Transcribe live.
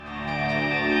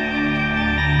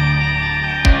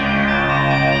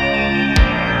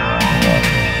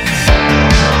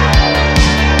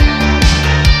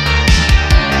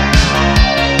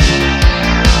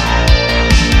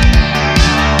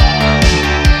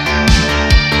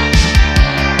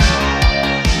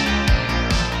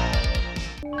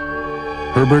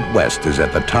Herbert West is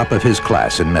at the top of his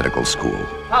class in medical school.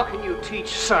 How can you teach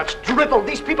such drivel?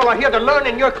 These people are here to learn,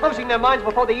 and you're closing their minds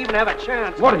before they even have a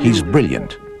chance. What are you? He's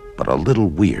brilliant, but a little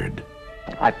weird.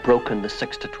 I've broken the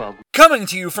 6 to 12. Coming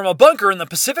to you from a bunker in the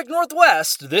Pacific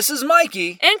Northwest, this is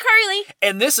Mikey. And Carly.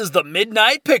 And this is the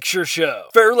Midnight Picture Show.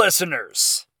 For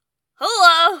listeners.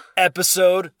 Hello.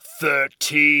 Episode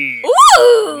 13.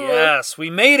 Ooh! Yes, we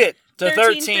made it to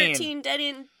 13. 13 Dead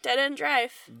End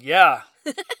Drive. Yeah.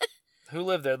 Who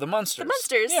lived there? The Munsters. The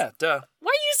Munsters. Yeah, duh.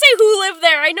 Why do you say who lived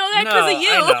there? I know that because of you.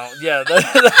 I know, yeah.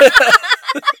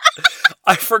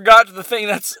 I forgot the thing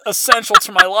that's essential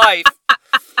to my life.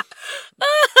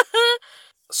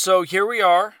 So here we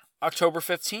are, October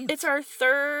 15th. It's our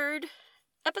third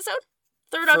episode?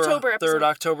 October episode. Third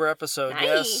October episode, nice.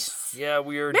 Yes. Yeah,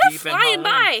 we are They're deep in flying Halloween.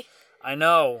 by. I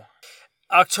know.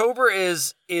 October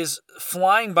is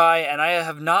flying by, and I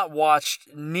have not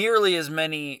watched nearly as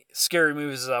many scary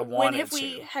movies as I wanted to. When have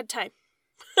we had time?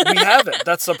 We haven't.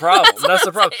 That's the problem. That's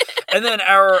the problem. And then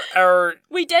our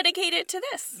we dedicate it to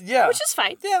this. Yeah. Which is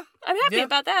fine. Yeah. I'm happy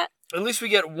about that. At least we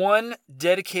get one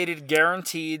dedicated,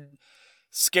 guaranteed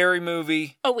scary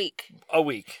movie a week. And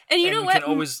And you know what? Can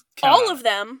always count all on of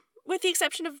them, with the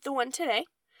exception of the one today,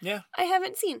 yeah, I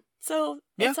haven't seen. So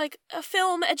it's like a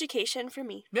film education for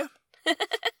me. Yeah.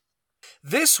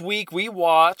 This week we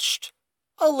watched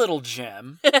A Little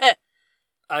Gem.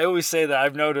 I always say that.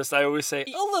 I've noticed. I always say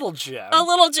A Little Gem. A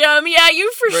Little Gem. Yeah,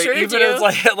 you for sure even do.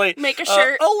 It's like make a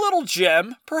shirt. A Little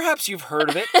Gem. Perhaps you've heard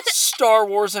of it. Star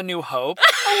Wars: A New Hope.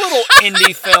 A little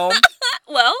indie film.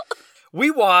 Well,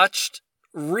 we watched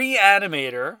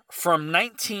Re-Animator from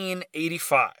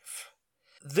 1985.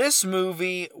 This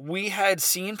movie we had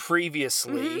seen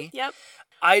previously. Mm-hmm. Yep.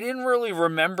 I didn't really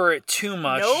remember it too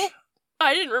much. Nope.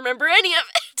 I didn't remember any of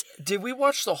it. Did we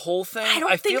watch the whole thing?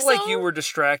 I feel like you were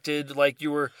distracted, like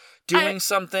you were doing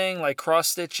something, like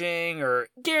cross-stitching or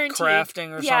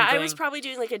crafting or something. Yeah, I was probably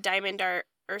doing like a diamond art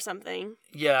or something.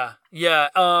 Yeah.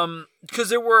 Because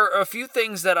there were a few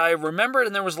things that I remembered,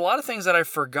 and there was a lot of things that I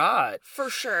forgot. For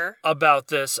sure. About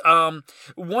this.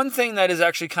 One thing that is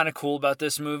actually kind of cool about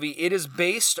this movie, it is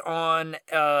based on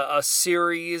a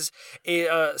series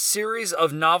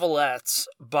of novelettes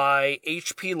by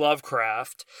H.P.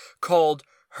 Lovecraft called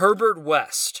Herbert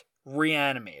West,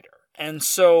 Re-Animator. And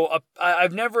so I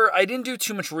didn't do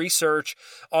too much research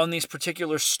on these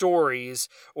particular stories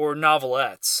or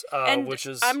novelettes, which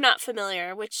is... I'm not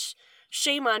familiar, which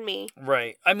shame on me.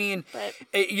 Right. I mean,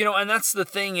 and that's the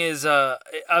thing is,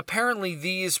 apparently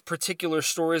these particular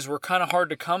stories were kind of hard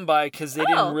to come by because they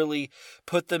didn't really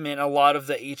put them in a lot of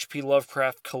the H.P.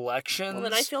 Lovecraft collections. Well,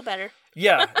 then I feel better.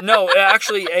 Yeah. No,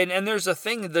 actually, and there's a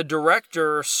thing, the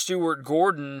director, Stuart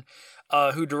Gordon,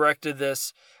 who directed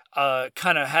this,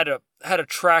 kind of had to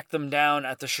track them down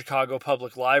at the Chicago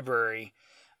Public Library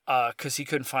because he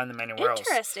couldn't find them anywhere else.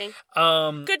 Interesting.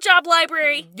 Good job,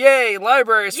 library. Yay,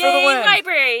 libraries for the win. Yay,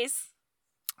 libraries.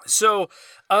 So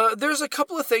there's a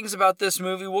couple of things about this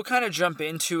movie. We'll kind of jump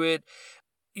into it.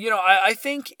 I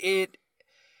think it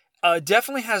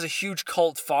definitely has a huge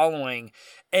cult following,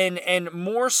 and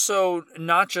more so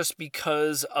not just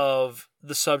because of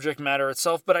the subject matter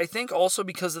itself, but I think also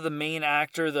because of the main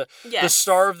actor, the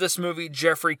star of this movie,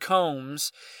 Jeffrey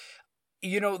Combs.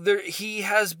 He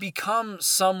has become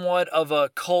somewhat of a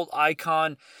cult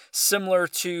icon, similar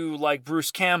to like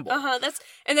Bruce Campbell.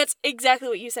 That's exactly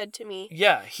what you said to me.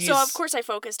 Yeah, so of course I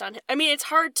focused on him. I mean, it's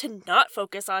hard to not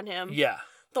focus on him. Yeah.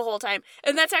 The whole time,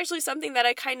 and that's actually something that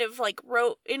I kind of like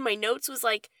wrote in my notes. Was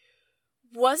like,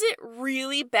 was it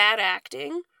really bad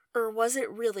acting? Or was it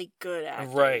really good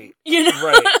acting? Right.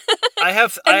 Right.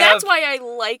 That's why I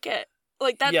like it.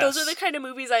 Like that. Yes. Those are the kind of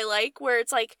movies I like, where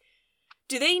it's like,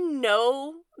 do they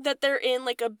know that they're in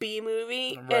like a B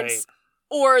movie, right?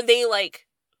 Or they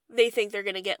think they're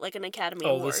gonna get like an Academy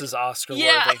Award. Oh, this is Oscar worthy.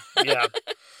 Yeah. Yeah.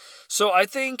 So I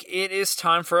think it is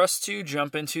time for us to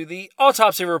jump into the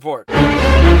autopsy report.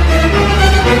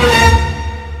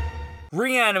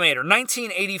 Re-Animator,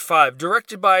 1985,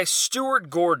 directed by Stuart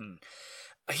Gordon.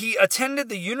 He attended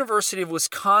the University of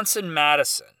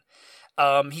Wisconsin-Madison.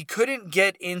 He couldn't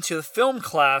get into the film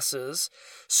classes,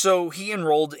 so he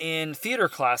enrolled in theater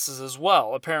classes as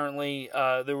well. Apparently,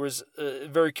 there was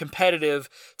very competitive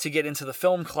to get into the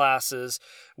film classes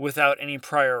without any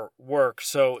prior work.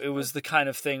 So it was the kind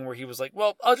of thing where he was like,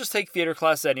 well, I'll just take theater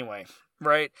class anyway,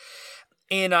 right?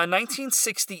 In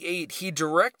 1968, he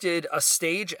directed a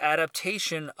stage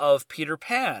adaptation of Peter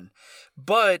Pan,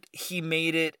 but he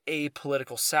made it a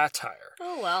political satire.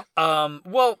 Oh, well.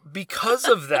 Well, because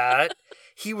of that,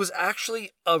 he was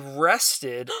actually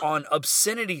arrested on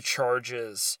obscenity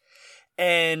charges.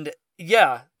 And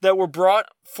Yeah, that were brought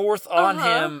forth on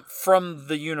Uh-huh. him from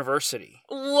the university.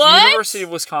 What? University of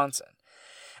Wisconsin.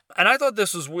 And I thought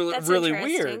this was That's really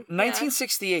interesting. weird. Yeah.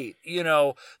 1968,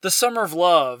 the Summer of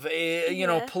Love,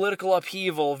 Yeah. political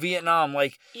upheaval, Vietnam.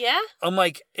 Like, Yeah? I'm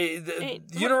like, Hey, the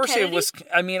what, University of Kennedy? Wisconsin.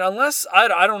 I mean, unless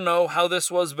I don't know how this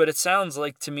was, but it sounds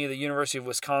like to me the University of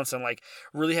Wisconsin like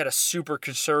really had a super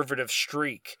conservative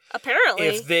streak. Apparently.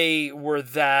 If they were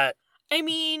that I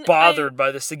mean, bothered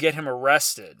by this to get him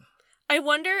arrested. I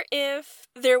wonder if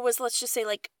there was, let's just say,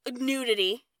 like,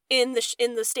 nudity in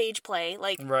the stage play,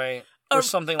 like Right. Or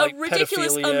something like a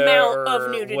ridiculous pedophilia amount or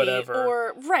of nudity, whatever.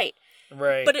 or right.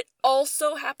 Right. But it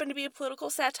also happened to be a political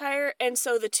satire, and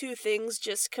so the two things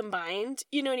just combined.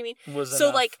 You know what I mean? Was so,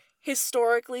 enough. like,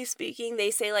 historically speaking, they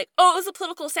say, like, oh, it was a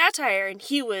political satire, and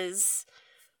he was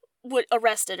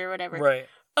arrested or whatever. Right.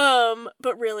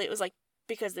 But really, it was, like,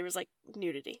 because there was, like,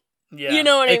 nudity. Yeah. You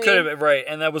know what I It could have mean? been, right.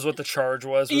 And that was what the charge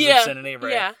was Yeah. obscenity,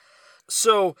 right? Yeah.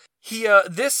 So,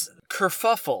 this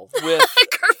kerfuffle with...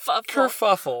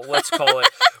 kerfuffle, let's call it,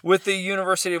 with the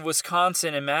University of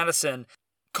Wisconsin in Madison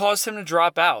caused him to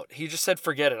drop out. He just said,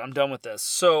 forget it, I'm done with this.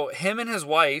 So him and his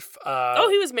wife... Oh,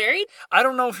 he was married? I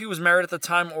don't know if he was married at the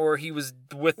time or he was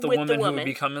with the woman who would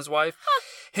become his wife. Huh.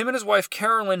 Him and his wife,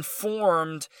 Carolyn,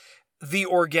 formed the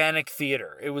Organic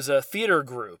Theater. It was a theater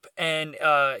group. And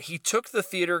he took the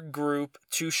theater group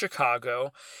to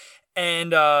Chicago.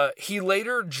 And he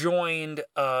later joined...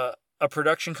 a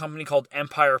production company called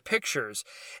Empire Pictures,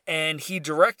 and he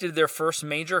directed their first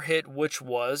major hit, which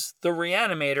was The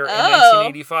Re-Animator in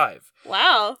 1985.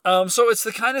 Wow. So it's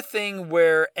the kind of thing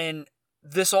where, and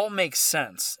this all makes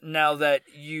sense now that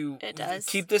you It does.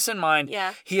 keep this in mind.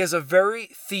 Yeah. He has a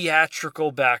very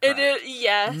theatrical background. It is,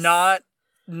 yes.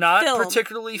 Not Film.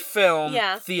 particularly film,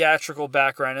 Yeah. theatrical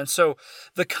background. And so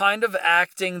the kind of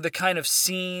acting, the kind of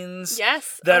scenes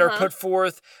Yes. that are put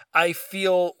forth, I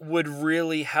feel would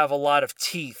really have a lot of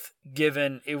teeth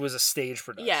given it was a stage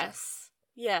production. Yes.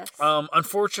 Yes.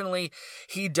 Unfortunately,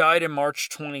 he died in March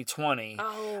 2020.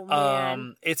 Oh,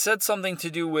 man. It said something to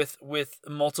do with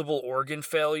multiple organ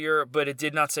failure, but it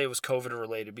did not say it was COVID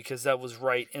related because that was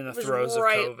right in the Was throes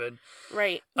right- of COVID.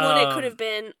 Right. Well, it could have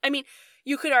been, I mean,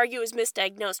 you could argue it was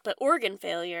misdiagnosed, but organ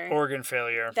failure. Organ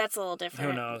failure. That's a little different.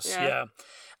 Who knows? Yeah.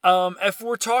 If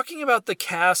we're talking about the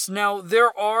cast, now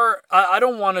there are, I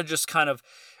don't want to just kind of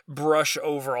brush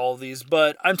over all these,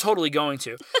 but I'm totally going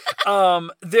to.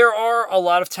 There are a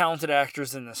lot of talented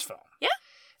actors in this film. Yeah,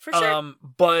 for sure.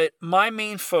 But my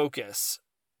main focus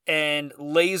and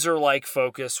laser-like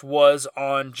focus was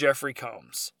on Jeffrey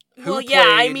Combs. Who Well, yeah,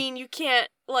 I played- mean, you can't,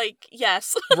 like,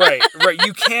 yes. Right.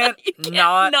 You can't, You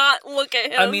can't not look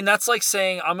at him. I mean, that's like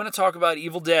saying I'm going to talk about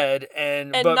Evil Dead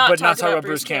And but not not talk talk about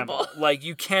Bruce Campbell. Like,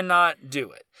 you cannot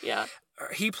do it. Yeah.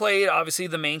 He played, obviously,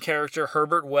 the main character,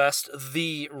 Herbert West,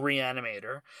 the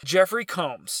Re-Animator. Jeffrey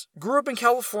Combs grew up in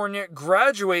California,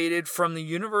 graduated from the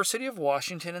University of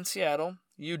Washington in Seattle,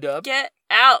 UW. Get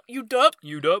out, you dope.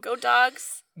 UW. Go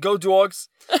dogs. Go dogs.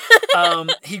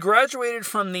 He graduated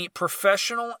from the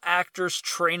Professional Actors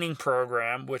Training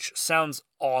Program, which sounds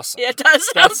awesome. Yeah, it does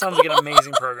That sound sounds cool. like an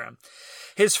amazing program.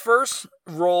 His first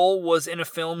role was in a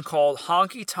film called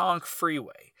Honky Tonk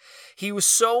Freeway. He was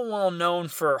so well known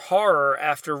for horror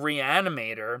after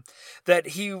Re-Animator that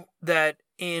he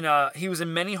was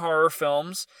in many horror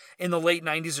films in the late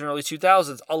 90s and early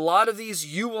 2000s. A lot of these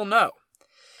you will know.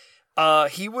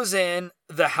 He was in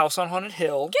The House on Haunted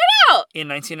Hill. Get out! In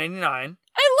 1999.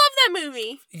 I love that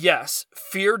movie. Yes.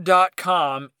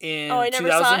 Fear.com in I never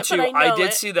saw it, 2002. but I know did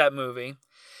it. see that movie.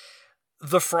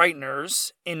 The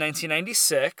Frighteners in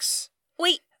 1996.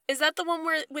 Wait, is that the one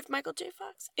where with Michael J.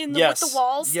 Fox? With Yes. the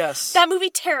walls? Yes. That movie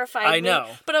terrified me. I know.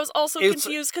 But I was also It's-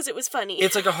 confused because it was funny.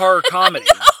 It's like a horror comedy.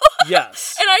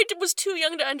 Yes. And I was too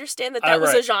young to understand that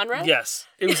was a genre. Yes.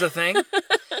 It was a thing.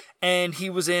 And he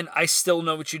was in I Still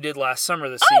Know What You Did Last Summer,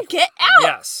 the Oh, sequel. get out!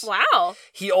 Yes. Wow.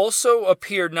 He also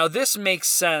appeared, now this makes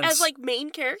sense. As, like,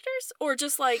 main characters? Or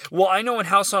just, like... Well, I know in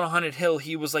House on Haunted Hill,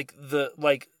 he was like the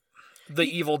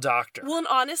evil doctor. Well, and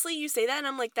honestly, you say that, and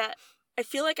I'm like, that... I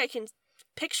feel like I can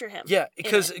picture him. Yeah, in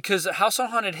because House on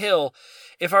Haunted Hill,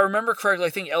 if I remember correctly, I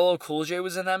think LL Cool J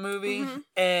was in that movie. Mm-hmm.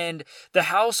 And the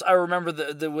house, I remember,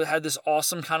 had this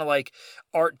awesome kind of like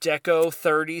Art Deco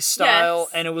 30s style, Yes.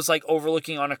 and it was like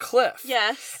overlooking on a cliff.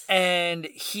 Yes. And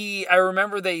I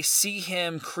remember they see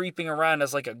him creeping around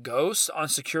as like a ghost on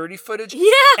security footage.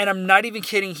 Yeah! And I'm not even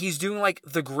kidding, he's doing like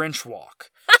the Grinch walk.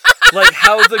 Like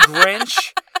how the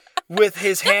Grinch, with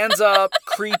his hands up,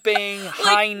 creeping,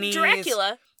 high knees.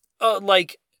 Dracula.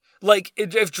 Like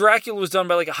if Dracula was done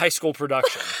by like a high school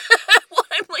production.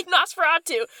 I'm like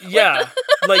Nosferatu. Yeah.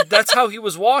 Like, that's how he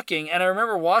was walking. And I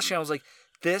remember watching, I was like,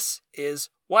 this is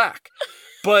whack.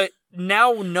 But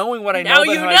now knowing what I know about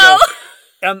him, I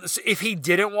go, if he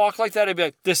didn't walk like that, I'd be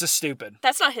like, this is stupid.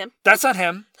 That's not him. That's not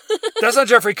him. That's not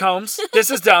Jeffrey Combs.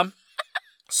 This is dumb.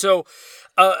 So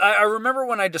I remember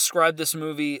when I described this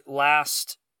movie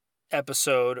last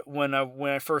episode, when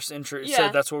I first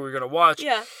said that's what we were going to watch,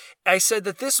 I said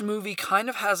that this movie kind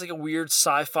of has like a weird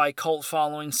sci-fi cult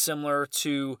following similar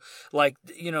to, like,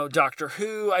 you know, Doctor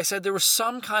Who. I said there was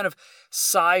some kind of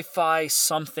sci-fi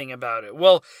something about it.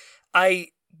 Well, I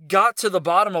got to the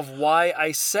bottom of why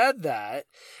I said that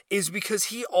is because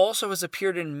he also has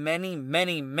appeared in many,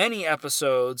 many, many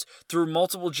episodes through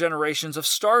multiple generations of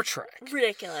Star Trek.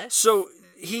 Ridiculous. So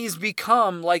he's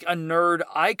become like a nerd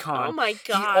icon. Oh my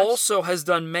gosh. He also has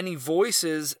done many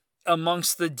voices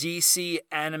amongst the DC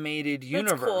animated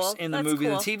universe in the movies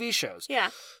and TV shows. Yeah.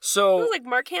 So it was like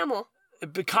Mark Hamill.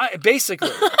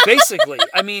 Basically.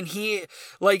 I mean, he,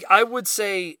 like, I would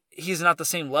say he's not the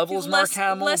same level as Mark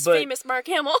Hamill. Less but famous Mark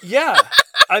Hamill. Yeah.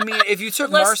 I mean, if you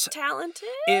took less talented?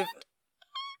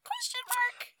 Question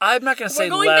mark. I'm not going to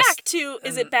say less. We're going back to,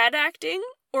 is it bad acting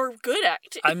or good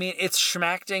acting? I mean, it's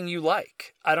schmacting you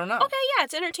like. I don't know. Okay, yeah,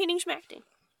 it's entertaining schmacting.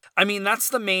 I mean, that's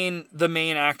the main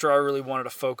actor I really wanted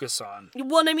to focus on.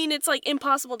 Well, I mean, it's like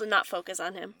impossible to not focus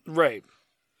on him. Right.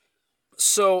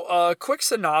 So, quick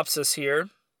synopsis here.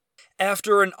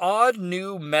 After an odd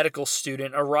new medical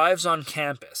student arrives on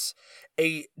campus,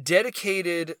 a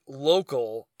dedicated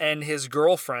local and his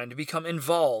girlfriend become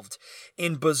involved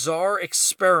in bizarre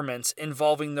experiments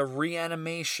involving the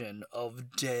reanimation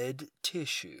of dead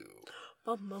tissue.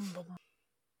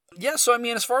 Yeah, so I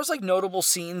mean, as far as like notable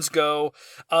scenes go,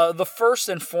 the first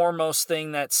and foremost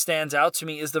thing that stands out to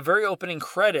me is the very opening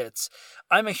credits.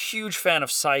 I'm a huge fan of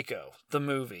Psycho, the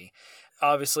movie.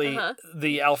 Obviously,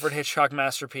 the Alfred Hitchcock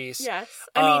masterpiece. Yes.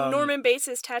 I mean, Norman Bates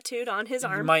is tattooed on his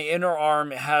arm. My inner arm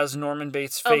has Norman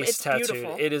Bates' face tattooed.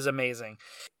 Beautiful. It is amazing.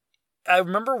 I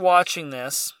remember watching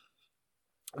this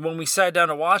when we sat down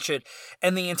to watch it,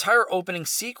 and the entire opening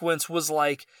sequence was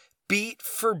like beat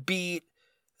for beat,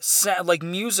 like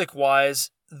music-wise,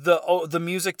 the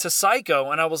music to Psycho,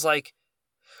 and I was like,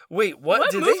 wait, what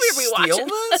did they steal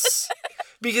this?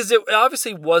 Because it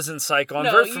obviously wasn't Psycho. I'm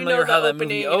very familiar how that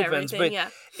movie opens, but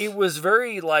it was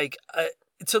very, like,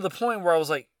 to the point where I was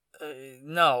like,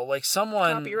 no, like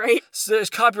someone... Copyright.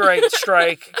 There's copyright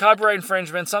strike, copyright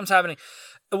infringement, something's happening.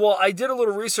 Well, I did a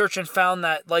little research and found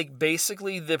that, like,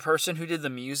 basically the person who did the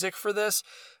music for this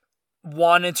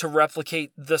wanted to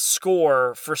replicate the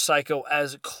score for Psycho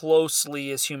as closely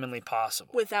as humanly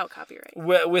possible. Without copyright.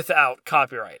 Without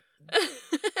copyright.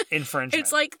 Infringement.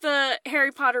 It's like the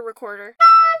Harry Potter recorder.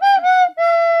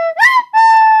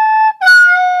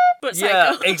 But Psycho.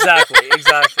 Yeah, exactly.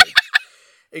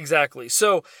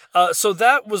 So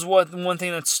that was one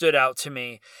thing that stood out to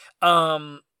me.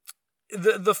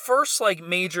 The first like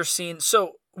major scene.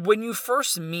 So when you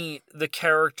first meet the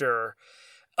character,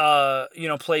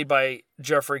 played by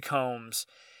Jeffrey Combs,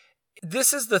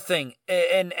 this is the thing,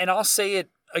 and I'll say it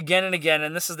again and again,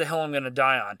 and this is the hill I'm going to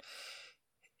die on.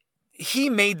 He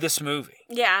made this movie.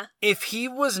 Yeah. If he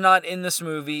was not in this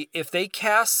movie, if they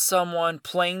cast someone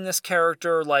playing this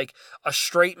character like a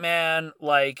straight man,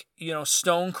 like,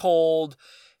 stone cold,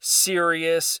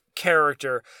 serious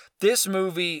character, this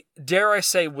movie, dare I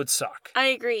say, would suck. I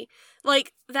agree.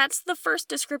 Like, that's the first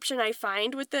description I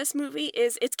find with this movie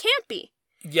is it's campy.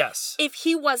 Yes. If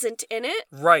he wasn't in it,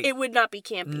 right, it would not be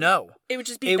campy. No. It would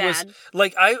just be bad. Was,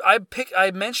 like, I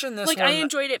mentioned this like, I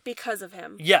enjoyed it because of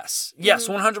him. Yes,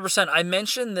 100%. I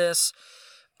mentioned this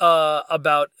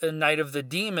about A Night of the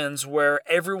Demons, where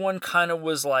everyone kind of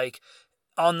was, like,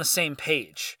 on the same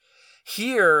page.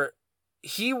 Here,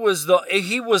 he was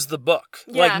the book.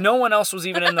 Yeah. Like, no one else was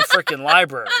even in the freaking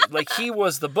library. Like, he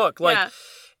was the book. Like,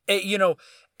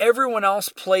 everyone else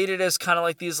played it as kind of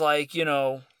like these, like,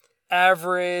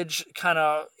 average kind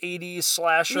of 80s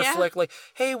slasher flick, like,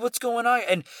 hey, what's going on?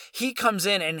 And he comes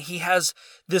in and he has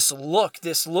this look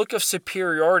of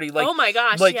superiority. Like, oh my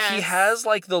gosh, like, yes. He has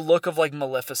like the look of like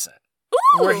Maleficent.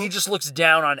 Ooh. Where he just looks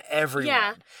down on everyone.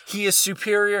 Yeah. He is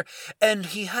superior, and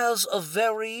he has a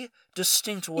very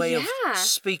distinct way of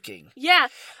speaking. Yeah,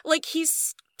 like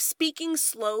he's speaking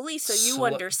slowly so you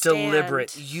understand.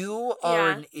 Deliberate. You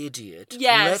are an idiot.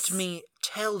 Yes. Let me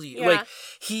tell you. Yeah. Like,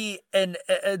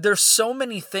 there's so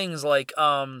many things, like,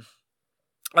 I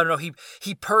don't know,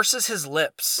 he purses his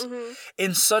lips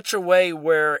in such a way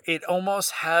where it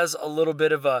almost has a little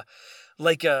bit of a,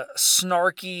 like a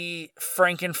snarky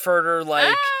Frankenfurter,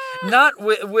 like, Not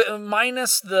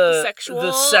minus the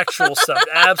sexual stuff.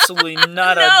 Absolutely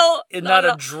not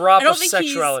a drop of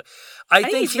sexuality. I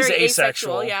think he's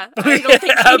asexual. Yeah, I don't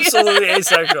think absolutely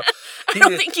asexual. I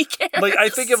don't think he cares. Like, I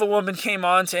think if a woman came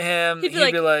on to him, he'd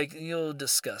be like, "You'll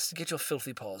disgust. Get your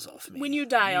filthy paws off me. When you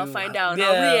die, I'll find out. And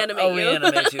I'll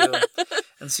reanimate you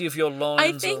and see if your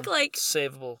loins are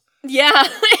savable." Yeah.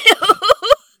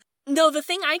 No, the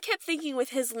thing I kept thinking with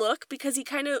his look, because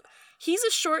he's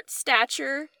a short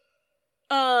stature,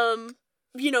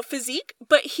 physique,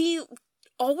 but he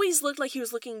always looked like he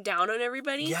was looking down on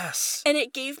everybody. Yes. And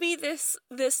it gave me this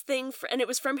thing, and it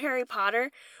was from Harry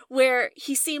Potter, where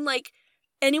he seemed like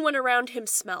anyone around him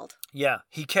smelled. Yeah.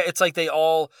 It's like they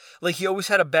all, like, he always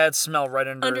had a bad smell right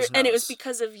under his nose. And it was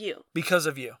because of you. Because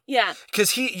of you. Yeah.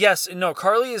 Because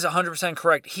Carly is 100%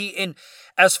 correct.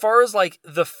 As far as, like,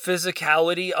 the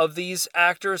physicality of these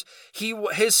actors,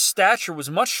 his stature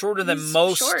was much shorter than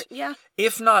most. Short, yeah.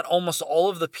 If not almost all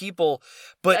of the people.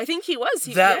 But I think he was.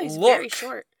 He's look, very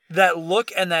short. That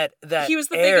look and that he was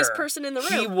the air, biggest person in the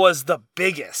room. He was the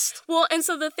biggest. Well, and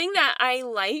so the thing that I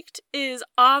liked is,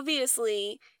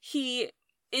 obviously, he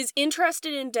is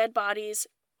interested in dead bodies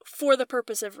for the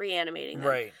purpose of reanimating them.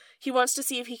 Right. He wants to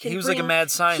see if he can. He was like a mad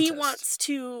scientist. He wants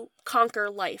to conquer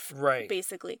life, right?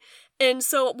 Basically. And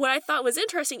so what I thought was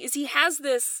interesting is he has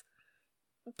this,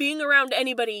 being around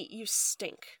anybody, you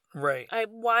stink. Right.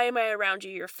 Why am I around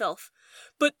you? You're filth.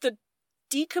 But the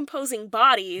decomposing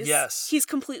bodies, yes, he's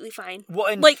completely fine. Well,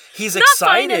 and like, he's not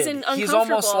excited. Fine as in uncomfortable. He's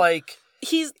almost like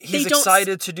he's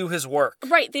excited to do his work.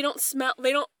 Right. They don't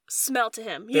smell to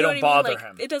him. They don't bother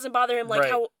him. It doesn't bother him like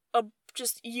how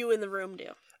just you in the room do.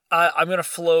 I'm gonna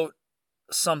float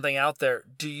something out there.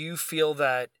 Do you feel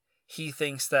that he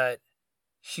thinks that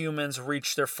humans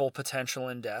reach their full potential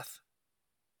in death,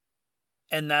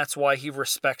 and that's why he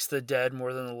respects the dead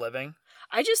more than the living?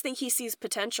 I just think he sees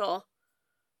potential.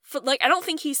 I don't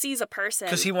think he sees a person.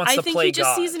 Because he wants to play God. I think he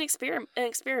just sees an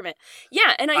experiment.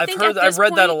 Yeah, and I've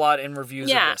read that a lot in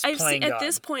reviews of this, at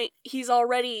this point, he's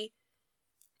already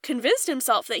convinced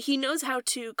himself that he knows how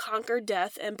to conquer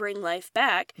death and bring life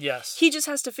back. Yes. He just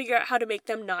has to figure out how to make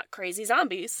them not crazy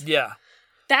zombies. Yeah.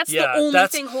 That's the only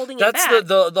thing holding him back. That's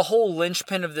the whole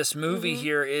linchpin of this movie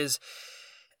here is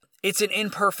it's an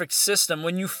imperfect system.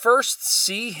 When you first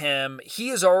see him, he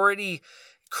has already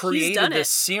created this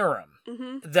serum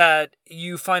that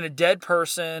you find a dead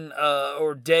person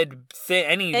or dead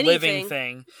any living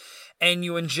thing, and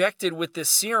you inject it with this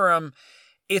serum.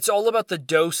 It's all about the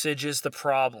dosage is the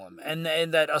problem, and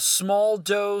that a small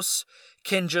dose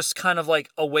can just kind of like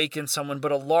awaken someone,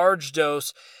 but a large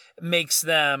dose makes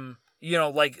them,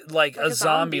 like a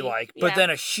zombie like. But then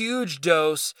a huge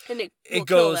dose, and it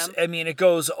goes. I mean, it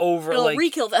goes over. It'll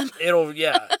re-kill them.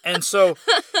 And so,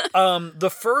 the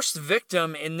first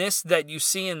victim in this that you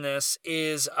see in this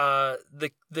is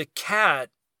the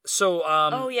cat. So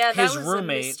that his was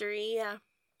roommate. A mystery. Yeah.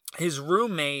 His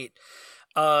roommate.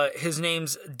 His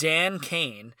name's Dan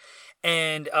Kane,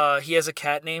 and he has a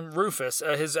cat named Rufus.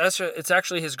 It's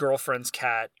actually his girlfriend's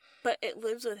cat. But it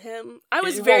lives with him. I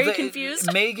was very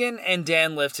confused. Megan and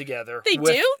Dan live together. They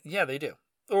do? Yeah, they do.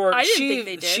 Or I didn't think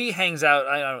they did. She hangs out.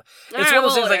 I don't know. It's one of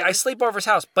those things like I sleep over his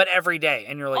house, but every day,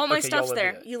 and you're like, all my okay, stuff's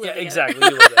there. You live together. Exactly.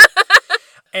 You live there.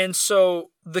 And so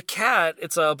the cat,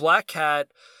 it's a black cat,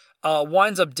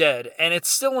 winds up dead, and it's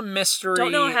still a mystery.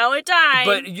 Don't know how it died,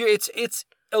 but it's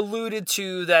alluded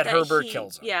to that Herbert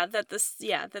kills him. Yeah, that the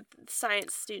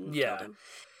science student killed him.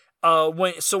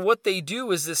 So what they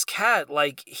do is this cat,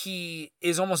 like, he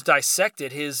is almost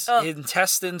dissected. His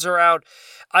intestines are out.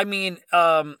 I mean,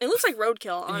 it looks like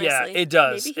roadkill, honestly. Yeah, it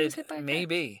does. Maybe he was hit by a cat.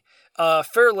 Maybe.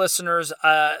 Fair listeners,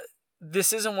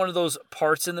 this isn't one of those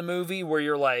parts in the movie where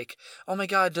you're like, oh my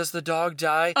God, does the dog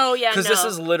die? Oh, yeah, Because this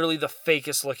is literally the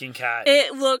fakest looking cat.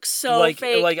 It looks so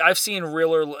fake. Like, I've seen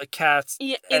realer cats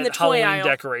in the Halloween toy aisle.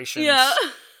 decorations. Yeah.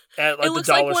 At, like, it looks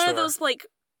the dollar like one store. of those,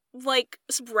 like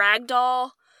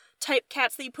ragdoll type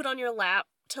cats that you put on your lap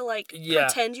to,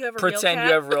 pretend you have a real cat. Pretend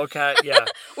you have a real cat, yeah.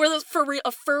 Or those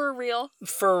a fur real.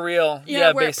 For real.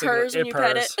 Yeah, where basically. It purrs when you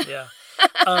pet it. Yeah.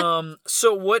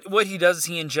 So what he does is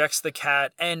he injects the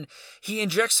cat, and he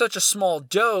injects such a small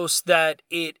dose that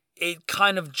it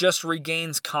kind of just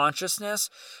regains consciousness,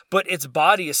 but its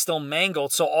body is still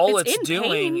mangled, so all it's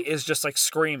doing is just like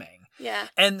screaming. Yeah.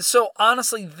 And so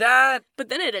honestly that But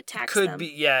then it attacks could them.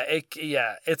 be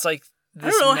it's like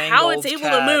this I don't know how it's able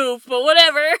to move, but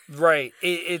whatever. Right.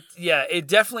 It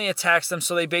definitely attacks them,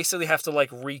 so they basically have to like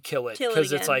re-kill it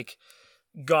because it's like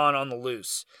gone on the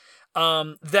loose.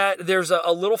 That there's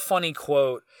a little funny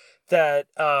quote that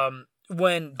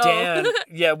when Dan,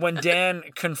 when Dan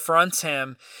confronts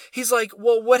him, he's like,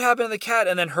 well, what happened to the cat?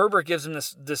 And then Herbert gives him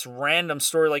this random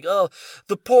story like, oh,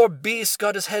 the poor beast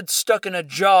got his head stuck in a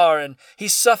jar and he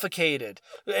suffocated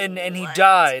and he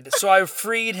died. So I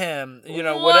freed him,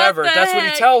 whatever. That's what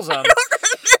he tells him.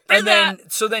 And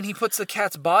then he puts the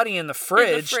cat's body in the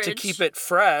fridge to keep it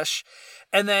fresh.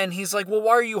 And then he's like, well,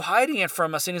 why are you hiding it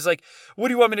from us? And he's like, what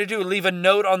do you want me to do? Leave a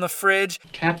note on the fridge?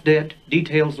 Cat dead.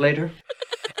 Details later.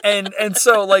 And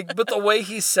so, like, but the way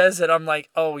he says it, I'm like,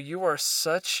 oh, you're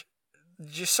so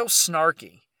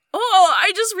snarky. Oh,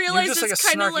 I just realized just it's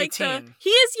like a kind of snarky like teen. He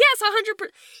is, yes, 100%.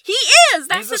 He is!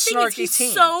 That's He's the a thing, is snarky he's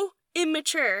teen. so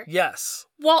immature. Yes.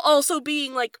 While also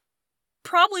being, like,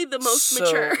 probably the most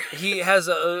mature. He has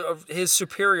his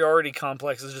superiority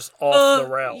complex is just off the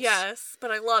rails. Yes, but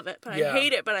I love it. But I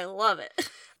hate it, but I love it.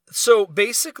 So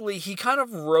basically, he kind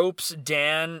of ropes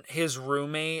Dan, his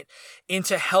roommate,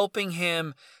 into helping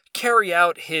him carry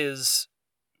out his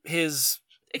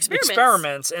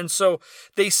experiments. And so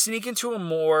they sneak into a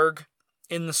morgue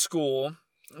in the school,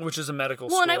 which is a medical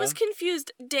school. Well, and I was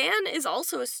confused. Dan is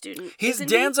also a student.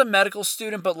 Dan's a medical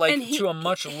student, but to a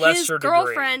much lesser degree. His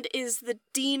girlfriend is the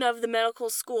dean of the medical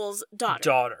school's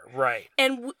daughter. Right.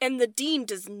 And the dean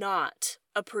does not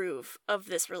approve of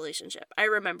this relationship. I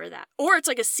remember that. Or it's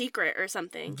like a secret or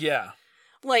something. Yeah.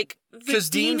 Like, the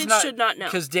dean should not know.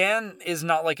 Because Dan is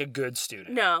not, like, a good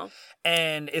student. No.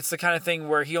 And it's the kind of thing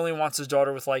where he only wants his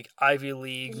daughter with, like, Ivy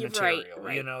League material.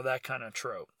 Right. That kind of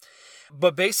trope.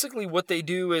 But basically what they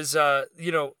do is,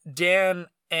 Dan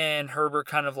and Herbert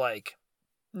kind of, like,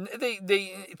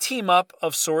 they team up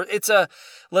of sorts.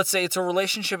 Let's say it's a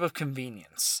relationship of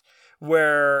convenience,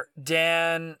 where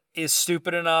Dan is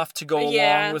stupid enough to go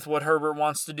along with what Herbert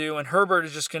wants to do, and Herbert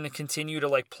is just going to continue to,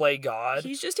 like, play God.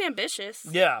 He's just ambitious.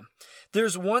 Yeah.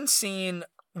 There's one scene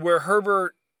where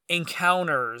Herbert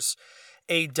encounters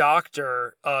a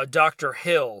doctor, Dr.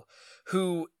 Hill,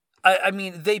 who, I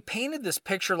mean, they painted this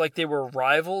picture like they were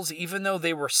rivals, even though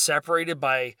they were separated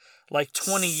by, like,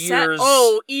 20 years.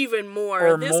 Oh, even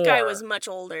more. This guy was much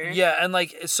older. Yeah, and,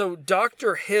 like, so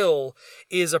Dr. Hill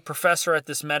is a professor at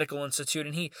this medical institute,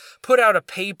 and he put out a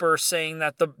paper saying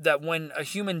that when a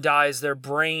human dies, their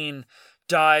brain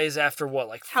dies after what,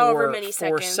 like, however many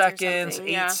 4 seconds,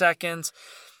 8 seconds.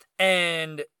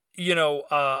 And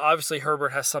obviously Herbert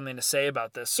has something to say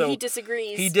about this. So he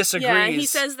disagrees. Yeah, he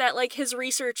says that, like, his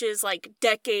research is, like,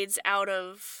 decades out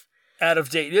of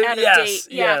date.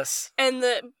 Yes. And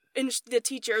the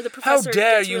teacher, the professor, how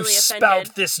dare gets you really spout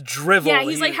offended. this drivel? Yeah,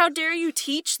 he's like, how dare you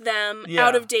teach them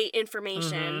out of date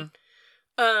information?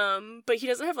 Mm-hmm. But he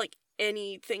doesn't have, like,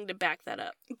 anything to back that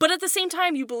up. But at the same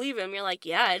time, you believe him. You're like,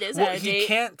 yeah, it is out of date. He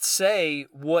can't say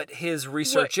what his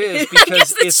research is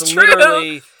because it's true.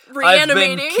 Literally I've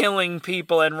Reanimating. been killing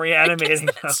people and reanimating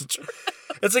them.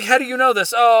 It's like, how do you know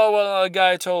this? Oh, well, a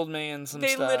guy told me and some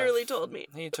stuff. They literally told me.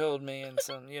 He told me and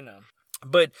some,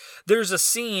 But there's a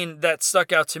scene that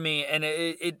stuck out to me, and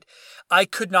I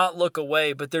could not look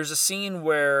away, but there's a scene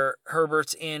where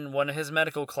Herbert's in one of his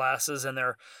medical classes, and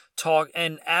they're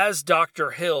and as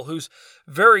Dr. Hill, who's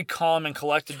very calm and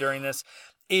collected during this,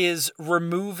 is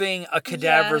removing a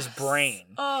cadaver's brain.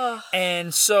 Oh.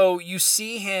 And so you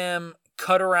see him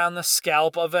cut around the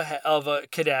scalp of a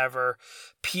cadaver,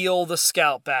 peel the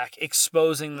scalp back,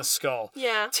 exposing the skull.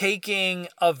 Yeah. Taking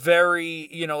a very,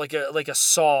 like a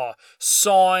saw,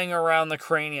 sawing around the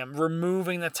cranium,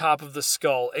 removing the top of the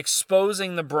skull,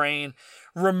 exposing the brain,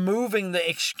 removing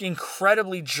the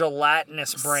incredibly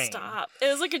gelatinous brain. Stop. It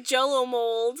was like a Jell-O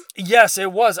mold. Yes,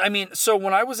 it was. I mean, so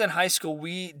when I was in high school,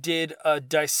 we did a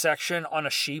dissection on a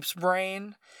sheep's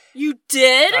brain. You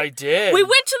did? I did. We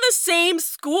went to the same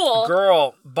school.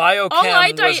 Girl, biochem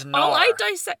was not.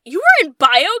 You were in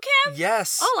biochem?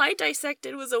 Yes. All I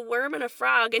dissected was a worm and a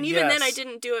frog, and even then I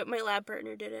didn't do it. My lab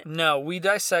partner did it. No, we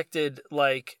dissected,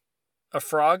 like, a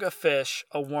frog, a fish,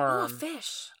 a worm. Oh, a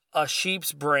fish. A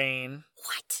sheep's brain.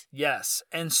 What? Yes.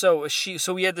 And so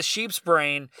we had the sheep's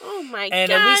brain. Oh my god.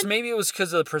 And at least maybe it was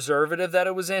because of the preservative that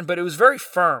it was in, but it was very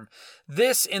firm.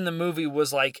 This in the movie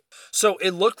was like, so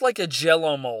it looked like a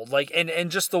Jell-O mold, like,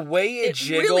 and just the way it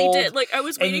jiggled. It really did. Like, I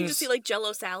was waiting to see, like,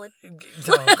 Jell-O salad.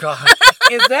 Oh god.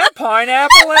 Is that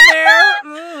pineapple in there?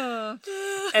 Mm.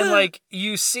 And, like,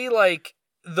 you see, like,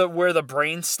 where the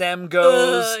brainstem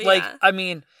goes. Like, yeah. I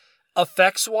mean,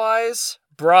 effects wise,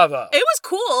 bravo. It was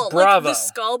cool. Bravo. Like, the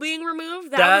skull being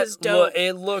removed, that was dope.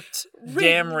 It looked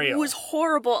damn real. It was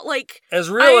horrible. Like, as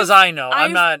real as I know.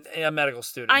 I'm not a medical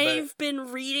student. I've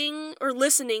been reading or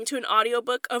listening to an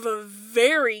audiobook of a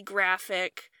very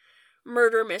graphic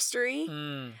murder mystery.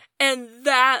 And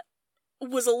that,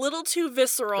 was a little too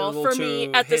visceral for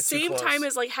me at the same time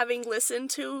as like having listened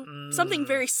to something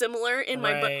very similar in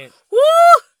my book. Woo!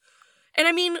 And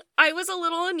I mean, I was a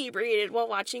little inebriated while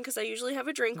watching because I usually have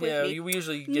a drink with me. Yeah, we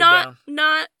usually get down.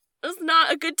 It was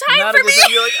not a good time for me.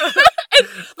 And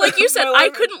like you said, I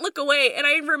couldn't look away, and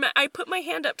I put my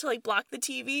hand up to like block the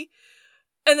TV,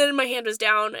 and then my hand was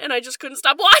down, and I just couldn't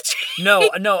stop watching.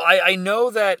 No, I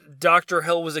know that Dr.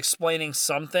 Hill was explaining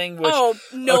something, which,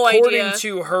 according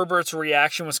to Herbert's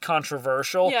reaction, was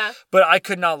controversial. Yeah. But I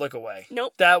could not look away.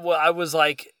 Nope. I was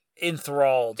like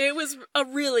enthralled. It was a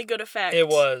really good effect. It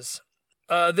was.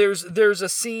 There's a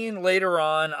scene later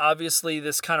on. Obviously,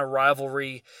 this kind of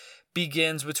rivalry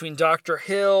begins between Dr.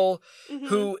 Hill,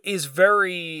 who is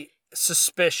very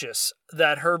suspicious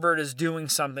that Herbert is doing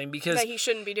something because that he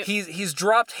shouldn't be doing. He's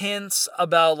dropped hints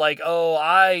about like, oh,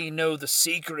 I know the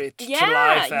secret to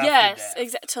life after death.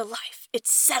 Exactly, to life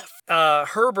itself.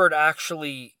 Herbert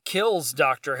actually kills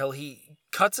Dr. Hill. He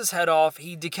cuts his head off.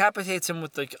 He decapitates him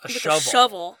with like a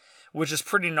shovel. Which is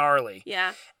pretty gnarly.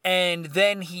 Yeah. And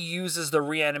then he uses the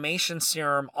reanimation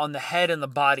serum on the head and the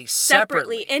body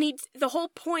separately. And the whole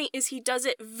point is he does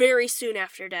it very soon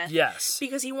after death. Yes.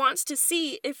 Because he wants to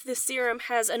see if the serum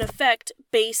has an effect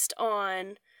based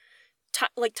on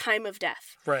time of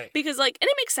death. Right. Because and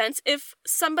it makes sense if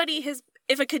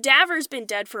a cadaver's been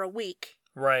dead for a week.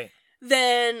 Right.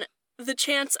 Then the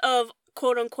chance of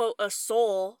quote unquote a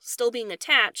soul still being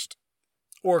attached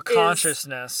or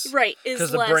consciousness. Right.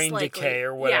 Because the brain decay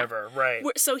or whatever. Yeah. Right.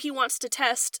 So he wants to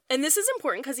test, and this is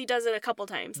important because he does it a couple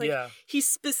times. He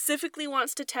specifically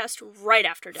wants to test right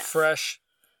after death. Fresh,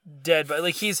 dead,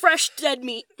 but fresh dead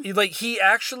meat. He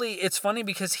actually, it's funny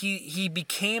because he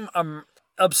became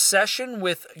obsession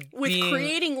with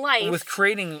creating life. With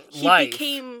creating life. He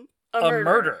became a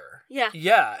murderer. Yeah.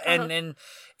 Yeah. And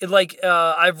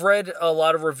I've read a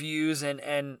lot of reviews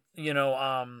and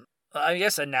I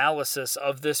guess analysis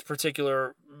of this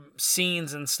particular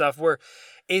scenes and stuff where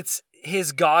it's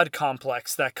his God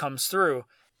complex that comes through.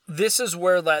 This is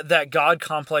where that God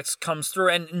complex comes through,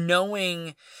 and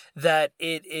knowing that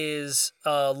it is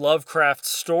a Lovecraft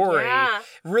story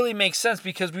really makes sense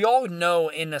because we all know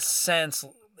in a sense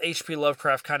H.P.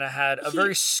 Lovecraft kind of had a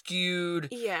very skewed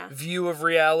view of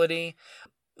reality.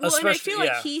 Well, and I feel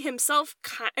like he himself,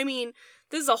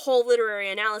 this is a whole literary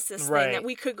analysis thing that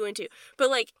we could go into. But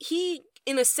he,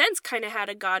 in a sense, kind of had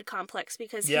a God complex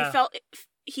because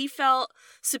he felt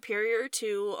superior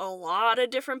to a lot of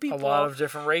different people. A lot of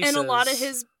different races. And a lot of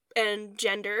and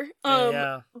gender.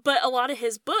 But a lot of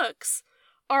his books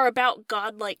are about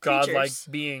godlike creatures. Godlike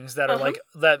beings that are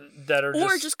that are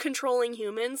or just controlling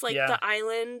humans. The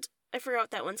island, I forgot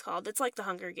what that one's called. It's like the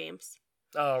Hunger Games.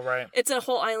 Oh, right. It's a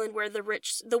whole island where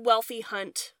the wealthy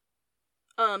hunt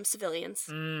civilians.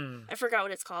 I forgot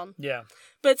what it's called. Yeah.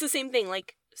 But it's the same thing.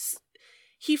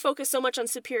 He focused so much on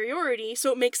superiority,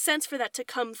 so it makes sense for that to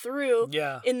come through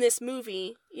in this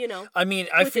movie, I mean,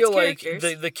 I feel like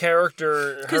the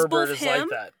character Herbert is like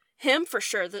that. Him, for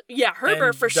sure. Herbert,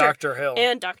 and for sure. Dr. Hill.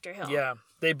 And Dr. Hill. Yeah,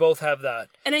 they both have that.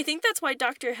 And I think that's why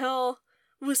Dr. Hill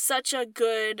was such a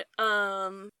good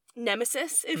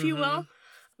nemesis, if you will.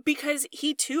 Because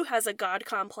he, too, has a God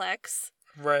complex.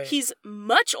 Right. He's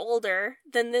much older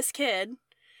than this kid.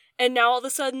 And now all of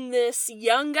a sudden this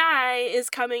young guy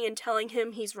is coming and telling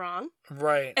him he's wrong.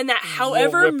 Right. And that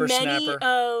however many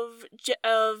of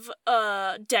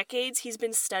decades he's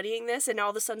been studying this, and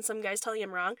all of a sudden some guy's telling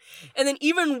him wrong. And then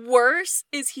even worse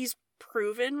is he's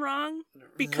proven wrong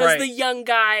because the young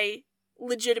guy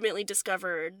legitimately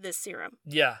discovered this serum.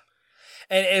 Yeah.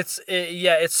 And it's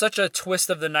such a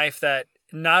twist of the knife that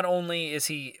not only is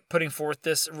he putting forth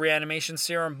this reanimation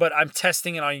serum, but I'm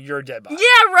testing it on your dead body.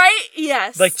 Yeah, right?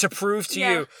 Yes. To prove to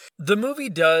you. The movie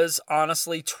does,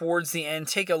 honestly, towards the end,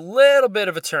 take a little bit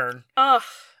of a turn. Ugh.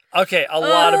 Okay, a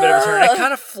lot of bit of a turn. It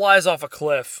kind of flies off a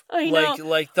cliff. I know.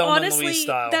 Like Thelma and Honestly, Louise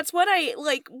style. That's what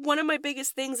one of my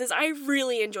biggest things is I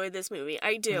really enjoyed this movie.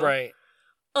 I do. Right.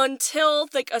 Until,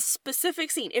 a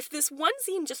specific scene. If this one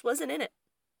scene just wasn't in it,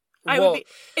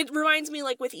 it reminds me,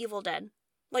 with Evil Dead.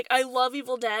 I love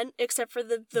Evil Dead, except for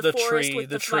the forest with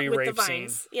the tree rape with the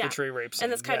vines. Scene. Yeah. The tree rape scene.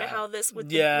 And that's kind of how this with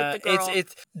the girl.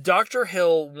 It's Dr.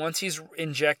 Hill, once he's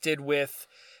injected with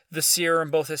the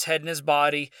serum, both his head and his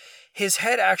body, his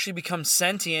head actually becomes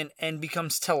sentient and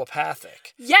becomes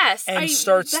telepathic. Yes. And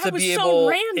starts to be able...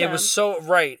 Random. It was so...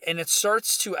 Right. And it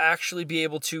starts to actually be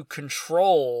able to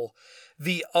control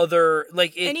the other...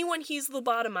 anyone he's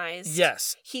lobotomized.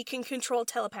 Yes. He can control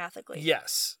telepathically.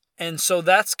 Yes. And so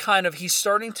that's he's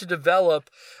starting to develop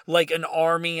an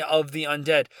army of the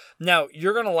undead. Now,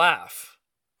 you're going to laugh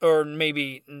or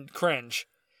maybe cringe.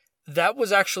 That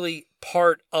was actually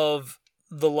part of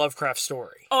the Lovecraft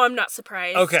story. Oh, I'm not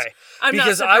surprised. Okay.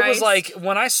 Because I was like,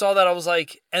 when I saw that, I was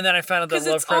like, and then I found out that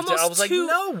Lovecraft, I was like,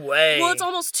 no way. Well, it's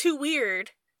almost too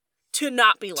weird to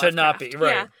not be Lovecraft. To not be,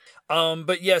 right. Yeah.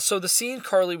 But yeah, so the scene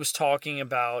Carly was talking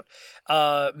about,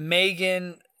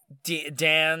 Megan,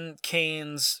 Dan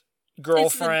Kane's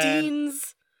girlfriend. It's the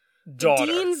Dean's daughter.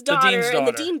 The Dean's daughter. And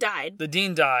the Dean died. The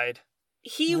Dean died.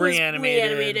 He was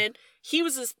reanimated. He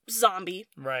was a zombie.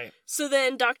 Right. So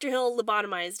then Dr. Hill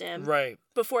lobotomized him. Right.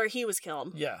 Before he was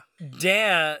killed. Yeah.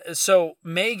 So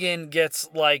Megan gets,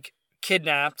 like,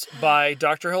 kidnapped by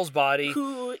Dr. Hill's body.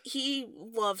 Who, he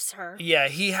loves her. Yeah,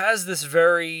 he has this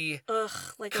very...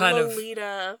 like kind a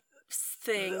Lolita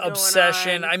thing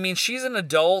obsession. Going on. I mean, she's an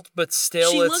adult, but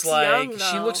still it's like... Young,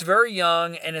 she looks very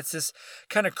young, and it's this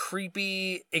kind of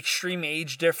creepy, extreme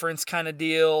age difference kind of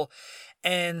deal.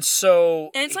 And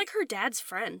so... And it's like her dad's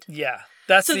friend. Yeah.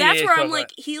 That's where I'm like,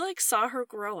 he like saw her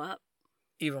grow up.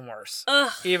 Even worse.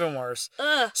 Ugh. Even worse.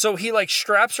 Ugh. So he like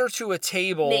straps her to a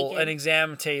table, naked. An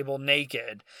exam table,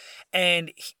 naked.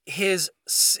 And his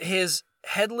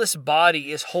headless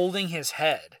body is holding his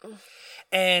head. Ugh.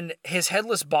 And his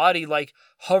headless body like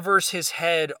hovers his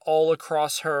head all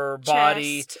across her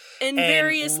body. Chest, in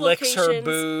various licks locations. her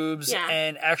boobs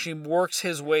and actually works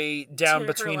his way down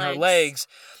between her legs.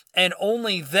 And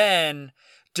only then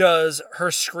does her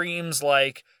screams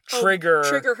like trigger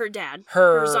her dad.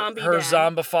 Her zombie dad.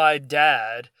 Zombified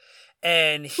dad.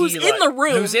 And who's in the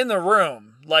room. Who's in the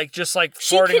room. Like just like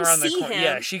farting around the corner.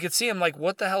 Yeah, she could see him like,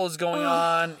 what the hell is going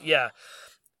on? Yeah.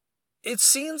 It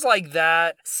seems like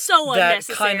that. So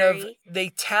unnecessary. Kind of they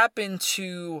tap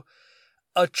into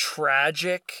a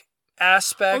tragic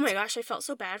aspect. Oh my gosh, I felt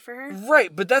so bad for her.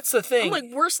 Right, but that's the thing. I'm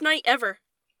like, worst night ever.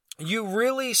 You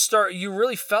really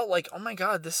felt like, oh my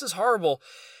God, this is horrible.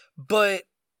 But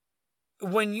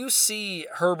when you see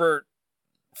Herbert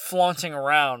flaunting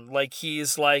around like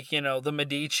he's like, the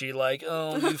Medici, like,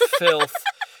 oh, you filth,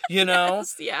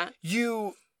 Yes, yeah.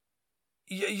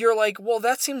 You're like, well,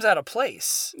 that seems out of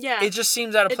place. Yeah. It just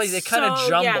seems out of place. It kind of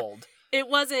jumbled. Yeah. It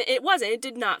wasn't. It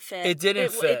did not fit. It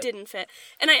didn't fit. It didn't fit.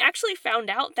 And I actually found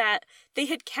out that they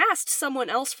had cast someone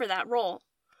else for that role.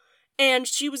 And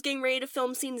she was getting ready to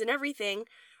film scenes and everything.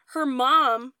 Her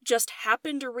mom just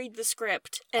happened to read the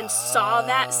script and saw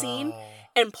that scene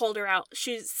and pulled her out.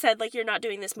 She said, like, you're not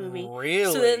doing this movie.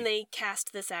 Really? So then they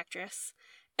cast this actress.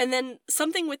 And then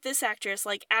something with this actress,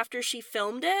 like, after she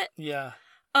filmed it. Yeah.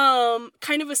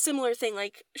 Kind of a similar thing.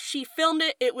 Like, she filmed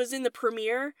it. It was in the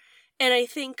premiere. And I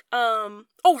think,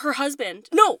 her husband.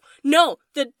 No,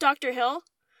 the Dr. Hill.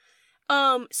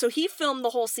 So he filmed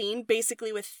the whole scene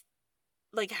basically with,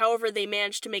 like, however they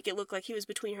managed to make it look like he was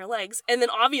between her legs. And then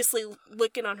obviously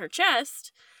licking on her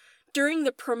chest. During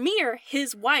the premiere,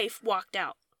 his wife walked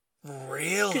out.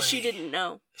 Really? Because she didn't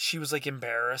know. She was, like,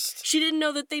 embarrassed? She didn't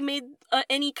know that they made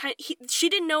any kind... she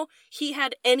didn't know he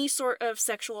had any sort of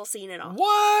sexual scene at all.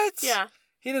 What? Yeah.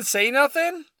 He didn't say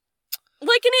nothing?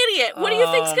 Like an idiot. What do you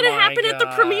think's going to happen at the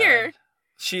premiere?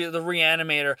 The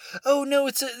Re-Animator. Oh, no,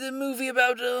 it's the movie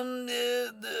about,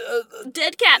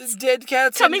 dead cats. Dead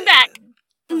cats. Coming back.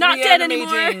 Not dead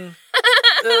anymore.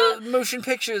 Motion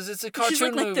pictures. It's a cartoon She's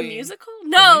like movie. the musical?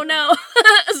 No.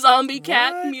 Zombie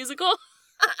cat musical.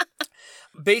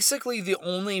 Basically, the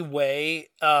only way,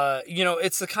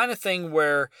 it's the kind of thing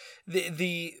where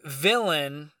the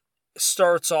villain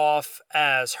starts off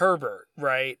as Herbert,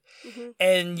 right? Mm-hmm.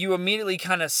 And you immediately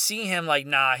kind of see him like,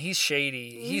 nah, he's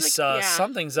shady. He's like, sus. Yeah.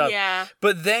 Something's up. Yeah.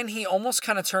 But then he almost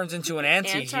kind of turns into an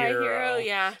anti-hero.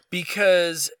 Yeah.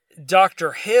 Because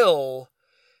Dr. Hill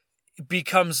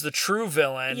becomes the true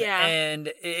villain. Yeah.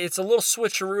 And it's a little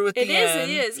switcheroo at the end. It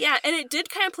is. Yeah. And it did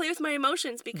kind of play with my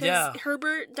emotions because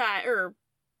Herbert died, or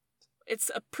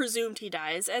it's presumed he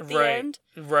dies at the end.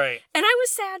 Right. And I was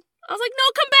sad. I was like,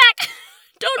 no, come back.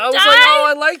 Don't die. I was like, oh,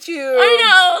 I liked you. I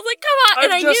know. I was like, come on.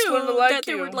 And I knew that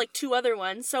you. there were like 2 other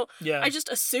ones. So I just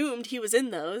assumed he was in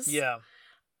those. Yeah.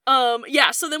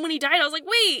 So then when he died, I was like,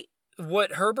 wait.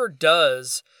 What Herbert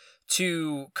does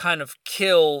to kind of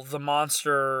kill the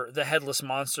monster, the headless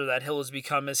monster that Hill has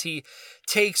become, is he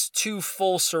takes 2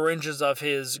 full syringes of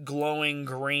his glowing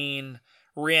green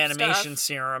reanimation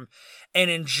serum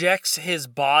and injects his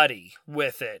body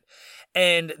with it.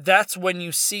 And that's when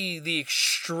you see the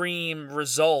extreme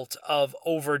result of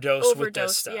overdose with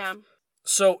this stuff. Yeah.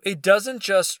 So it doesn't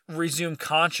just resume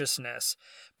consciousness,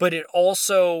 but it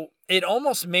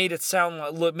almost made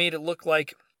it look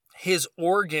like his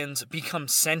organs become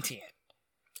sentient.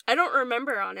 I don't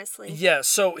remember, honestly. Yeah,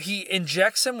 so he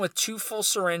injects him with 2 full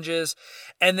syringes,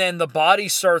 and then the body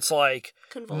starts like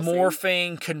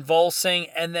morphing, convulsing,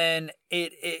 and then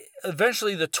it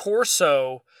eventually the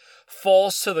torso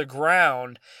falls to the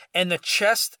ground, and the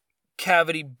chest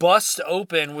cavity busts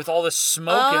open with all this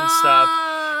smoke and stuff.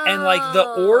 And, like, the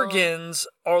organs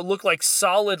look like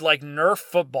solid, like, Nerf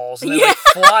footballs, and they, like,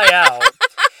 fly out.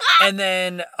 And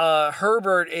then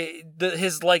Herbert,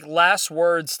 his, like, last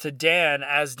words to Dan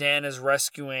as Dan is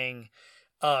rescuing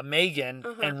Megan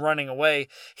and running away,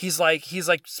 he's like,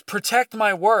 protect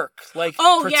my work. Like,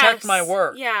 protect my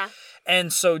work. Yeah.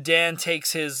 And so Dan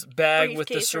takes his bag with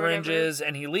the syringes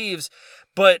and he leaves.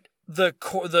 But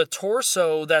the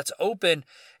torso that's open,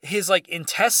 his, like,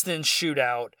 intestines shoot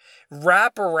out,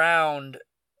 wrap around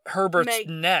Herbert's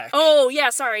neck. Oh, yeah,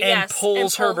 sorry, and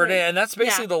pulls Herbert in. And that's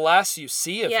basically the last you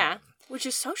see of him. Yeah, which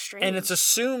is so strange. And it's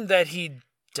assumed that he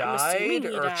died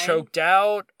or choked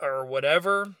out or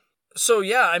whatever. So,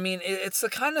 yeah, I mean, it's the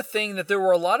kind of thing that there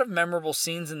were a lot of memorable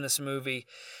scenes in this movie.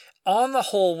 On the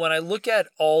whole, when I look at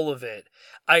all of it,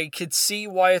 I could see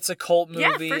why it's a cult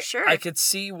movie. Yeah, for sure. I could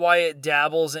see why it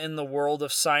dabbles in the world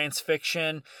of science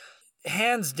fiction.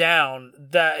 Hands down,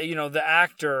 that, you know, the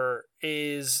actor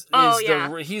is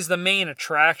he's the main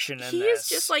attraction in this. He is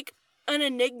just like an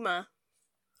enigma.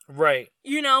 Right.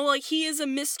 You know, like he is a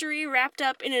mystery wrapped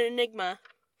up in an enigma.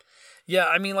 Yeah,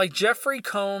 I mean, like Jeffrey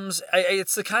Combs,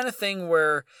 it's the kind of thing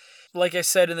where, like I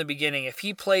said in the beginning, if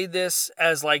he played this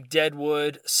as like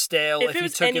Deadwood, stale, if he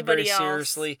took it very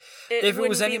seriously, if it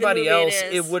was anybody else,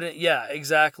 it wouldn't. Yeah,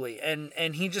 exactly.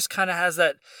 And he just kind of has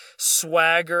that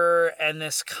swagger and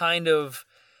this kind of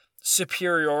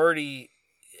superiority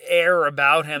air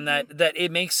about him that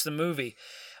it makes the movie.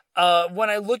 When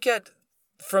I look at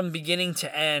from beginning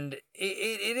to end,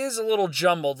 it is a little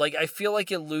jumbled. Like, I feel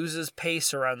like it loses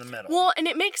pace around the middle. Well, and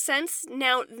it makes sense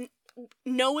now,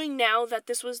 knowing now that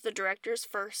this was the director's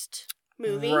first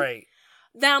movie. Right.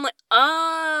 Then I'm like,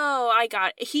 oh, I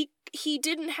got it. He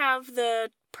didn't have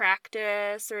the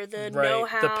practice or the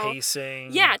know-how. The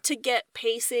pacing. Yeah, to get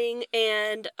pacing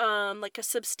and like a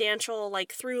substantial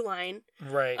like through line.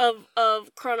 Right.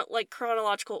 Of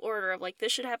chronological order of like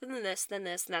this should happen then this, and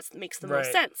that makes the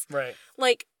most sense. Right.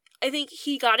 Like, I think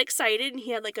he got excited and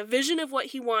he had like a vision of what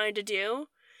he wanted to do,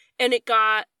 and it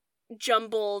got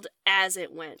jumbled as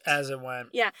it went.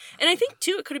 Yeah. And I think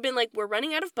too it could have been like, we're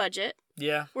running out of budget.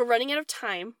 Yeah. We're running out of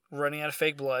time. Running out of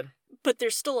fake blood. But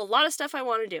there's still a lot of stuff I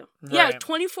want to do. Right. Yeah,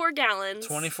 24 gallons.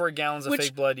 24 gallons of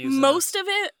fake blood used. Most of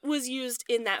it was used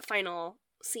in that final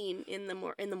scene in the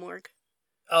morgue.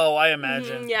 Oh, I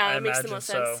imagine. Yeah, it makes the most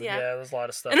sense. Yeah, there's a lot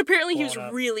of stuff. And apparently he was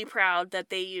really proud that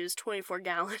they used 24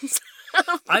 gallons.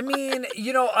 I mean,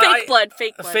 you know, fake blood.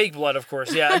 Fake blood, of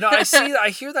course. Yeah, no, I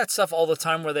hear that stuff all the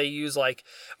time where they use like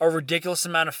a ridiculous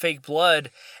amount of fake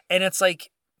blood, and it's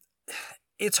like,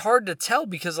 it's hard to tell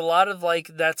because a lot of like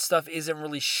that stuff isn't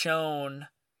really shown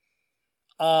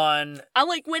on.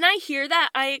 When I hear that,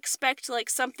 I expect like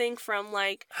something from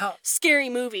like Scary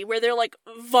Movie where they're like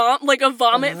a vomit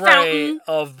fountain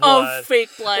of blood. Of fake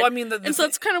blood. Well, I mean, and so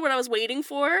that's kind of what I was waiting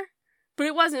for, but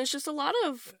it wasn't. It's just a lot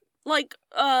of like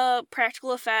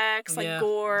practical effects, like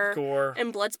gore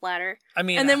and blood splatter. I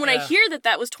mean, and then when I hear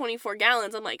that was 24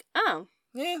 gallons, I'm like, oh,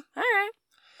 yeah, all right.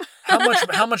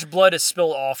 How much blood is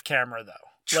spilled off camera though?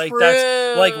 True. Like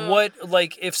that's like what,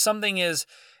 like if something is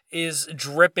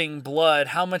dripping blood,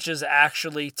 how much is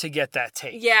actually to get that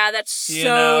take? Yeah, that's true.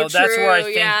 That's where I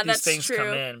think these things come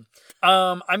in.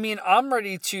 I mean, I'm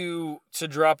ready to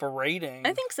drop a rating.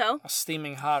 I think so. A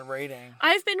steaming hot rating.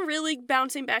 I've been really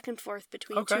bouncing back and forth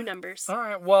between two numbers. All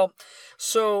right. Well,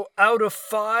 so out of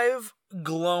 5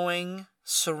 glowing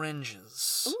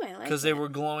syringes. Ooh, I like because they were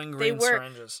glowing green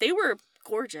syringes. They were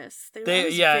gorgeous.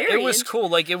 It was cool.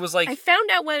 Like it was like I found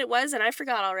out what it was and I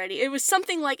forgot already. It was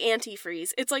something like antifreeze.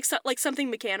 It's like something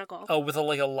mechanical. Oh, with a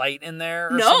light in there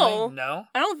or something? No,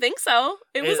 I don't think so.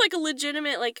 It was like a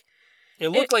legitimate like. It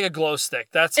looked like a glow stick.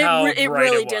 That's how bright it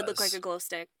really was. Did look like a glow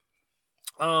stick.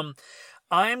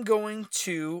 I'm going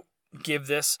to give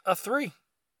this a 3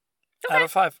 out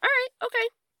of 5. All right. Okay.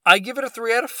 I give it a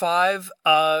 3 out of 5.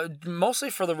 Mostly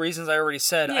for the reasons I already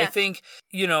said. Yeah. I think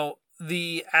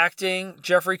the acting,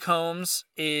 Jeffrey Combs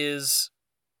is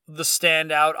the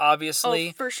standout, obviously.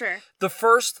 Oh, for sure. The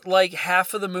first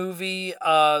half of the movie,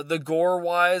 the gore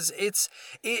wise, it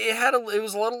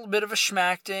was a little bit of a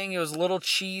schmacting. It was a little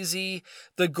cheesy.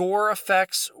 The gore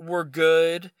effects were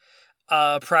good.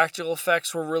 Practical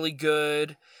effects were really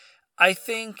good. I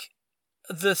think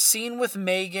the scene with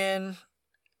Megan,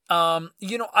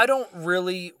 I don't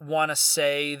really want to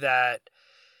say that.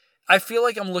 I feel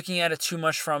like I'm looking at it too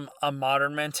much from a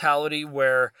modern mentality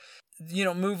where,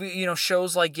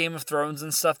 shows like Game of Thrones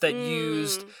and stuff that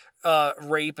used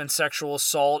rape and sexual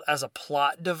assault as a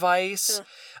plot device.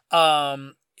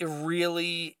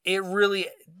 it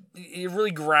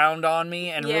really ground on me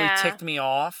and really ticked me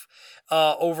off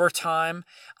over time.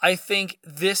 I think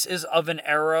this is of an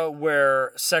era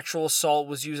where sexual assault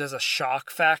was used as a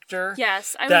shock factor.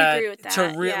 Yes, I would agree with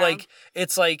that. Like,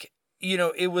 it's like, you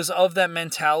know, it was of that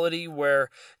mentality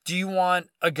where, do you want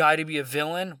a guy to be a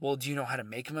villain? Well, do you know how to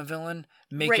make him a villain?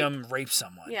 Make him rape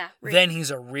someone. Yeah. Rape. Then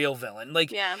he's a real villain.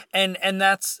 Like, and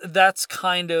that's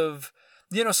kind of,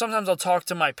 you know, sometimes I'll talk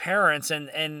to my parents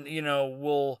and you know,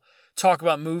 we'll talk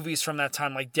about movies from that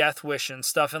time, like Death Wish and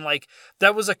stuff. And like,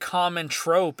 that was a common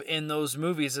trope in those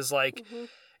movies is like,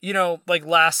 you know, like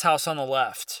Last House on the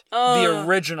Left, the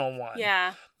original one.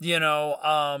 Yeah. You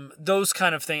know, those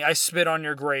kind of things. I Spit on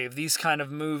Your Grave. These kind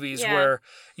of movies where,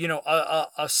 you know,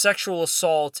 a sexual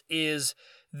assault is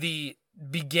the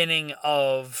beginning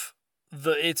of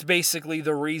it's basically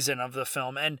the reason of the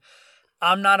film. And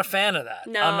I'm not a fan of that.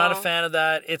 No. I'm not a fan of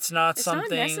that. It's not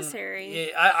something... It's not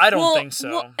necessary. I don't think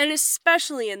so. Well, and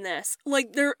especially in this.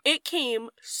 Like, it came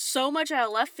so much out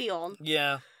of left field.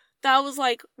 Yeah. That was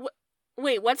like,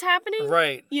 wait, what's happening?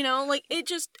 Right. You know, like,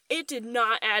 it did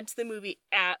not add to the movie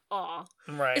at all.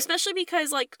 Right. Especially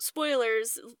because, like,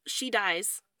 spoilers, she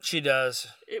dies. She does.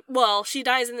 She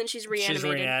dies and then she's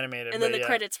reanimated. And then the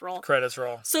credits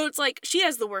roll. So it's like, she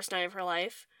has the worst night of her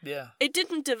life. Yeah. It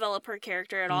didn't develop her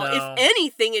character at all. No. If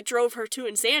anything, it drove her to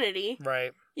insanity.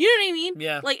 Right. You know what I mean?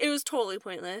 Yeah. Like, it was totally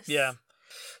pointless. Yeah.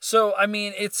 So, I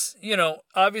mean, it's, you know,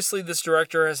 obviously this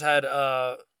director has had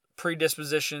a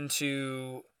predisposition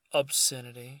to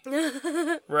obscenity.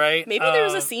 Right? Maybe there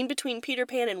was a scene between Peter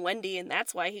Pan and Wendy, and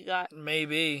that's why he got...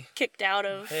 kicked out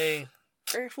of...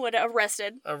 Or what?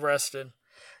 Arrested.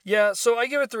 Yeah, so I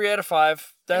give it 3 out of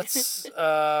 5. That's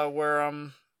where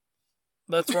I'm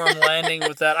landing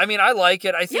with that. I mean, I like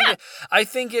it. I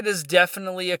think it is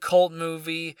definitely a cult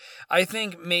movie. I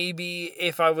think maybe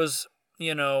if I was,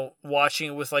 you know, watching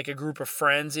it with like a group of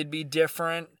friends, it'd be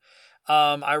different.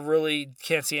 I really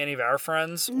can't see any of our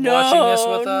friends watching this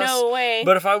with us. No way.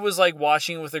 But if I was like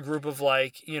watching it with a group of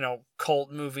like, you know,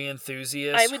 cult movie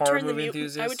enthusiasts, horror movie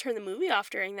enthusiasts. I would turn the movie off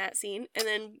during that scene and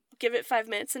then give it 5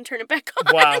 minutes and turn it back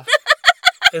on. Wow.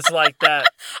 It's like that.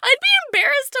 I'd be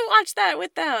embarrassed to watch that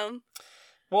with them.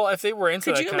 Well, if they were into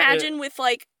that Could you imagine with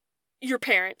like your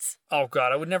parents? Oh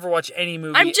God, I would never watch any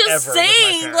movie I'm just ever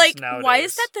saying, with my like, nowadays. Why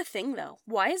is that the thing, though?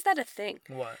 Why is that a thing?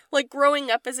 What? Like, growing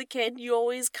up as a kid, you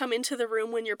always come into the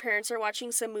room when your parents are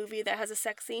watching some movie that has a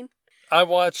sex scene. I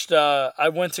went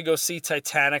to go see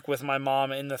Titanic with my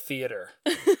mom in the theater.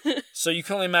 So you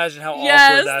can only imagine how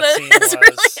awkward that scene was.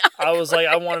 Really awkward. I was like,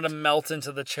 I wanted to melt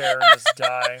into the chair and just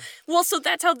die. Well, so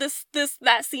that's how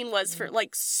that scene was for,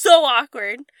 like, so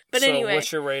awkward. But anyway. So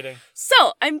what's your rating?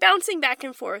 So, I'm bouncing back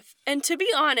and forth. And to be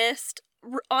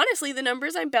honestly, the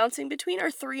numbers I'm bouncing between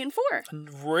are 3 and 4.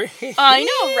 Really? I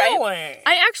know, right?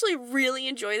 I actually really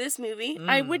enjoy this movie.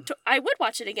 I would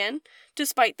watch it again,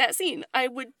 despite that scene. I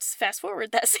would fast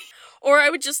forward that scene, or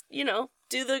I would just, you know,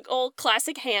 do the old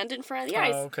classic hand in front of the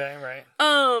eyes. Oh, okay, right.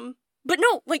 But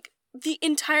no, like the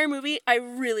entire movie, I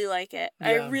really like it. Yeah.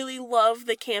 I really love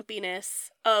the campiness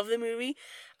of the movie.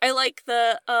 I like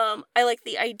the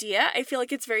idea. I feel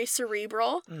like it's very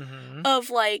cerebral of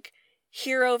like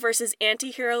hero versus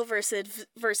anti-hero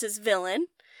versus villain.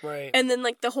 Right. And then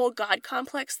like the whole God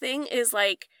complex thing is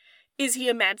like, is he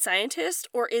a mad scientist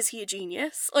or is he a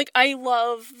genius? Like, I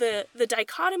love the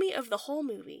dichotomy of the whole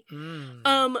movie.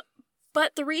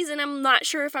 But the reason I'm not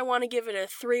sure if I want to give it a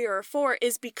 3 or a 4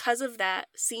 is because of that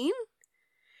scene.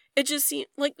 It just seemed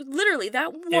like literally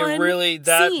that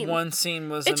one scene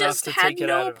was enough to take it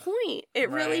out of. It just had no point. It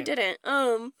really didn't.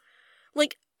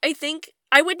 Like, I think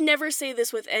I would never say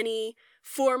this with any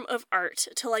form of art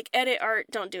to like edit art.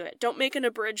 Don't do it. Don't make an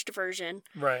abridged version.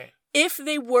 Right. If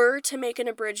they were to make an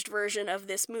abridged version of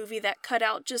this movie that cut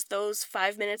out just those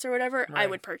 5 minutes or whatever, I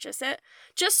would purchase it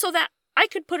just so that I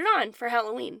could put it on for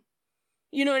Halloween.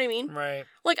 You know what I mean? Right.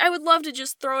 Like, I would love to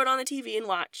just throw it on the TV and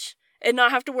watch and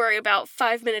not have to worry about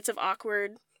 5 minutes of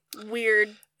awkward,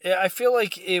 weird. Yeah, I feel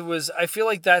like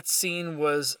that scene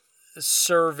was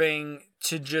serving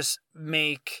to just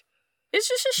make it's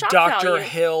just a shock Dr. value.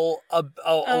 Hill a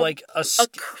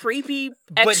creepy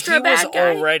extra bad guy. But he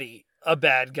was already a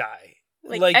bad guy.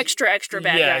 Like extra bad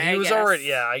guy. Yeah, he was already.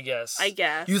 Yeah, I guess.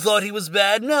 You thought he was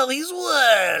bad? No, he's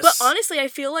worse. But honestly, I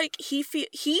feel like he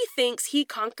thinks he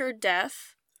conquered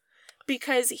death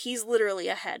because he's literally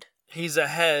ahead. He's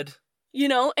ahead. You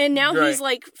know, and now he's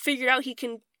like figured out he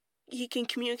can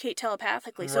communicate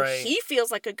telepathically, so he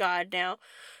feels like a god now.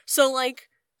 So like,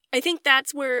 I think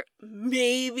that's where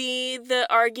maybe the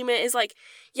argument is like,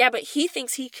 yeah, but he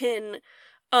thinks he can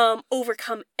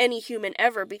overcome any human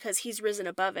ever because he's risen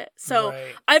above it. So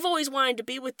I've always wanted to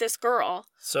be with this girl.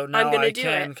 So now I'm gonna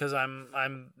can because I'm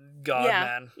God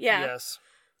man. Yeah. Yes.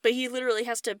 But he literally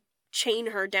has to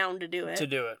chain her down to do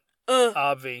it.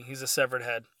 Obvi, he's a severed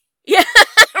head. Yeah.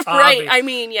 Right. Obvi. I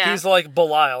mean, yeah. He's like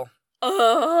Belial.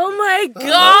 Oh my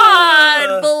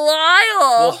God,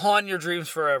 Belial. Will haunt your dreams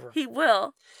forever. He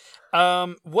will.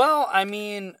 Well, I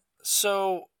mean,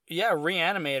 so yeah,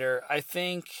 Re-Animator. I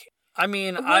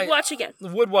would watch again.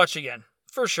 Would watch again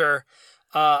for sure.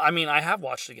 I mean, I have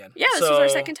watched again. Yeah, this was our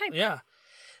second time. Yeah.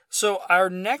 So our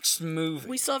next movie.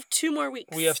 We still have 2 more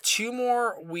weeks. We have 2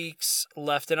 more weeks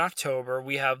left in October.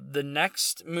 We have the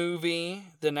next movie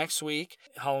the next week.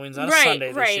 Halloween's on a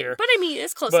Sunday this year. But I mean,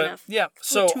 it's close enough. Yeah.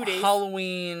 So 2 days.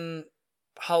 Halloween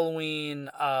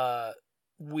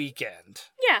weekend.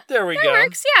 Yeah. There we that go.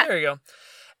 Works, yeah. There you go.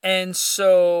 And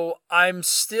so I'm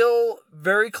still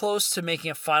very close to making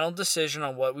a final decision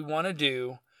on what we want to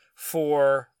do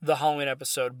for the Halloween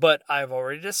episode, but I've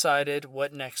already decided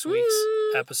what next week's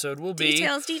episode will be.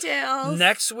 Details.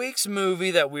 Next week's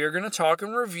movie that we are going to talk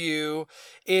and review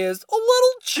is a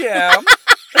little gem.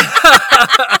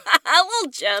 A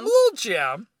little gem. A little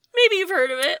gem. Maybe you've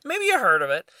heard of it. Maybe you heard of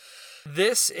it.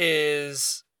 This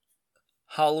is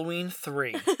Halloween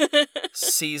 3,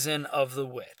 Season of the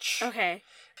Witch. Okay.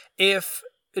 If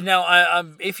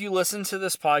you listen to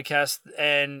this podcast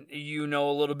and you know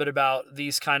a little bit about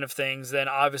these kind of things, then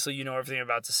obviously you know everything I'm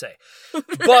about to say.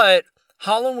 But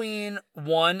Halloween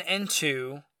 1 and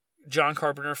 2, John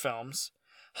Carpenter films.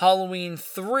 Halloween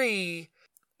 3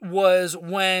 was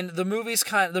when the movie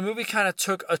kind of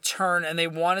took a turn and they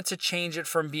wanted to change it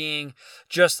from being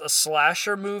just a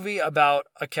slasher movie about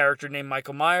a character named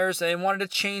Michael Myers. And they wanted to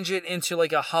change it into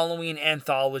like a Halloween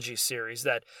anthology series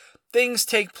that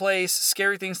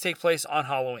scary things take place on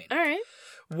Halloween. All right.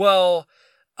 Well,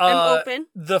 I'm open.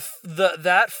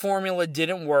 That formula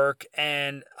didn't work,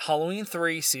 and Halloween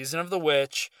 3, Season of the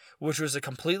Witch, which was a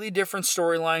completely different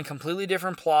storyline, completely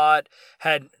different plot,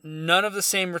 had none of the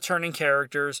same returning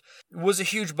characters, was a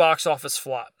huge box office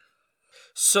flop.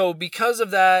 So because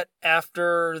of that,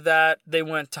 after that, they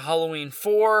went to Halloween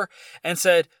 4 and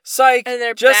said, psych, and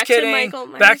they're just kidding,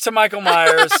 back to Michael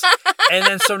Myers. And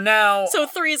then so now... So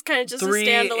 3 is kind of just a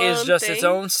standalone 3 is just thing. Its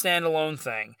own standalone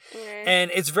thing. Okay.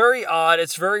 And it's very odd.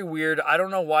 It's very weird. I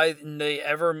don't know why they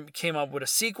ever came up with a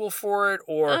sequel for it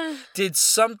or did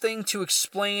something to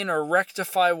explain or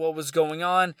rectify what was going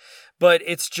on. But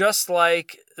it's just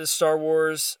like Star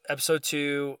Wars Episode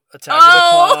 2, Attack of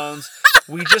the Clones.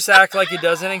 We just act like it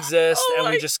doesn't exist and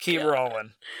we just keep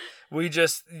rolling. We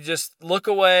just look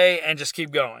away and just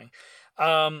keep going.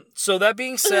 So that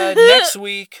being said, next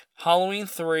week, Halloween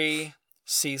 3,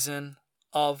 Season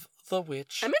of the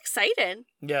Witch. I'm excited.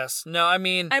 Yes. No, I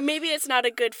mean... maybe it's not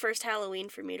a good first Halloween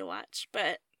for me to watch,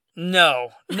 but...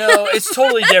 No, it's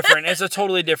totally different. It's a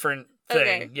totally different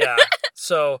thing. Okay. Yeah.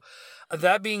 So,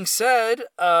 that being said,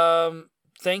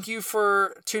 thank you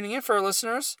for tuning in for our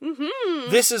listeners. Mm-hmm.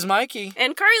 This is Mikey.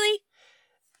 And Carly.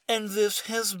 And this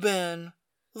has been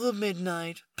the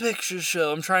Midnight Picture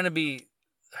Show. I'm trying to be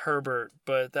Herbert,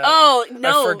 but that...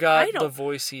 I forgot the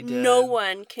voice he did. No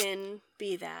one can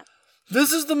be that.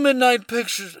 This is the Midnight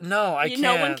Picture... No, I can't.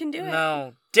 No one can do it.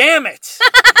 No. Damn it!